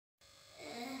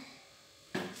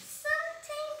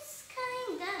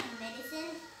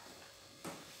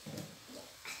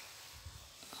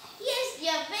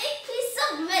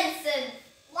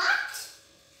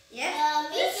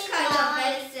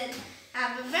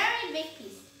very big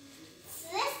piece.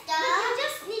 Sister. You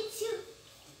just need to.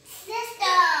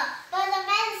 Sister, but the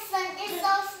medicine is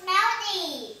so smelly.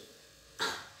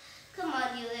 Come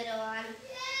on, you little one.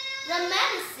 The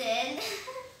medicine.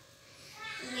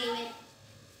 Leave it.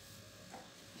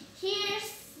 Here's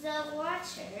the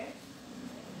water.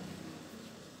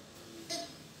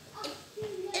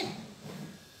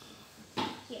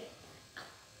 Here.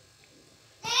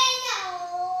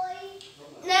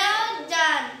 Now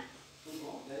done.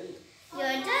 You're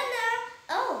done now.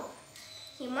 Oh,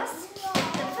 you must.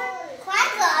 Khóa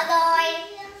cửa rồi.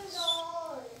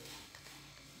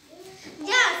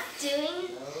 Just doing.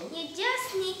 You just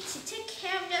need to take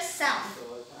care of yourself.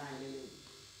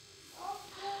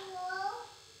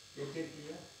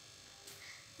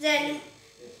 Then,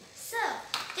 so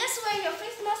just wear your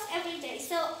face mask every day,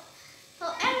 so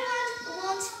everyone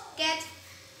won't get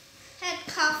head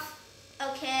cough.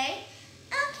 Okay?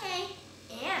 Okay.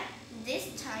 And this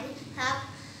time have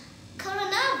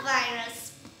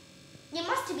coronavirus. You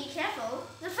must be careful.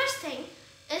 The first thing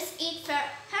is eat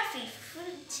healthy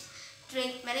food,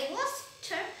 drink many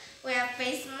water, wear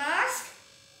face mask,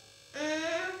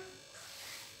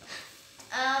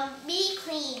 be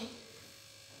clean,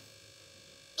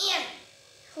 and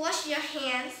wash your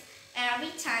hands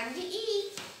every time you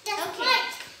eat. That's Okay.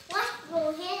 right. Wash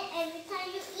your hand every time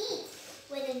you eat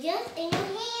with the juice in your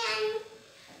hand.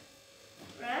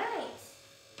 Right.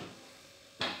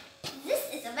 This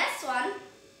is the best one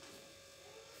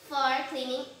for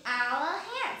cleaning our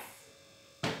hands.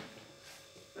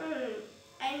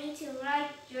 I need to write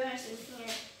yours in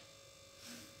here.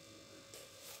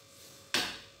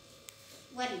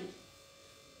 What?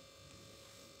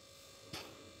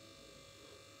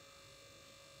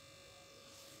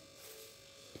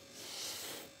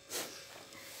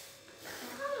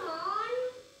 Come on.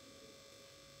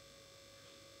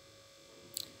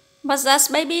 What's that,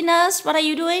 baby nurse? What are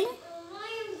you doing? I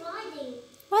am writing.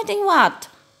 Writing what?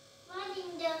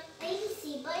 Writing the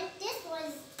ABC, but this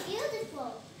was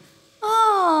beautiful.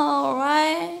 Oh,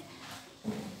 right.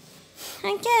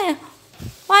 Okay.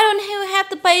 Why don't you have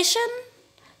the patient?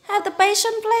 Have the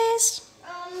patient, please.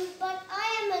 But I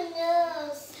am a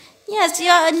nurse. Yes, you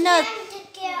are a nurse. I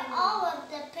take care of all of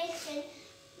the patients.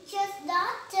 Just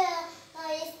doctor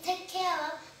is take care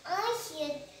of. I'm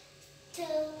here to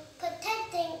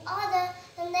protecting all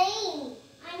the name.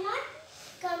 I'm not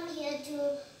come here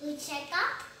to check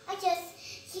up. I just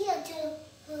here to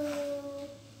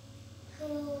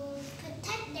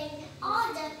protecting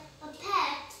all the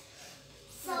pets.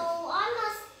 So I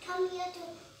must come here to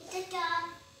take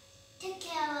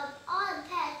care of all the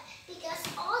pets because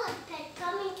all the pets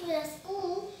coming to the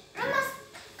school. I must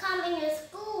come in the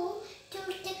school to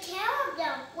take care of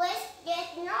them. With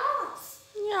get notes.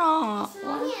 Yeah. So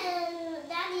mommy and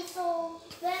daddy so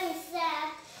very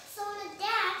sad. So the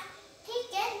dad he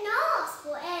get notes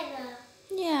forever.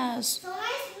 Yes. So I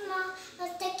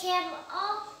must take care of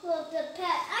all of the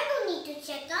pets. I don't need to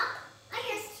check up. I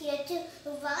just here to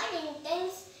writing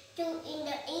things to in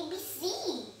the ABC.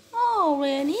 Oh,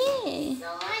 really? So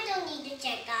I don't need to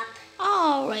check up.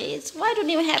 All right. Why don't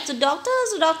you have the doctor?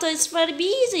 The doctor is very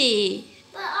busy.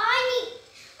 But I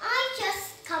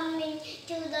just coming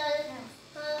to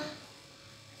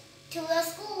the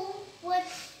school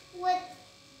with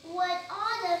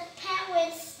all the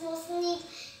parents will sleep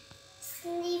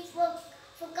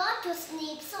forgot to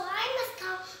sleep. So I must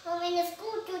come in the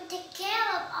school to take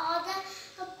care of all the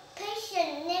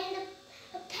patient and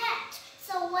the pet.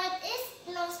 So what is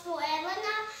lost forever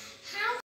now?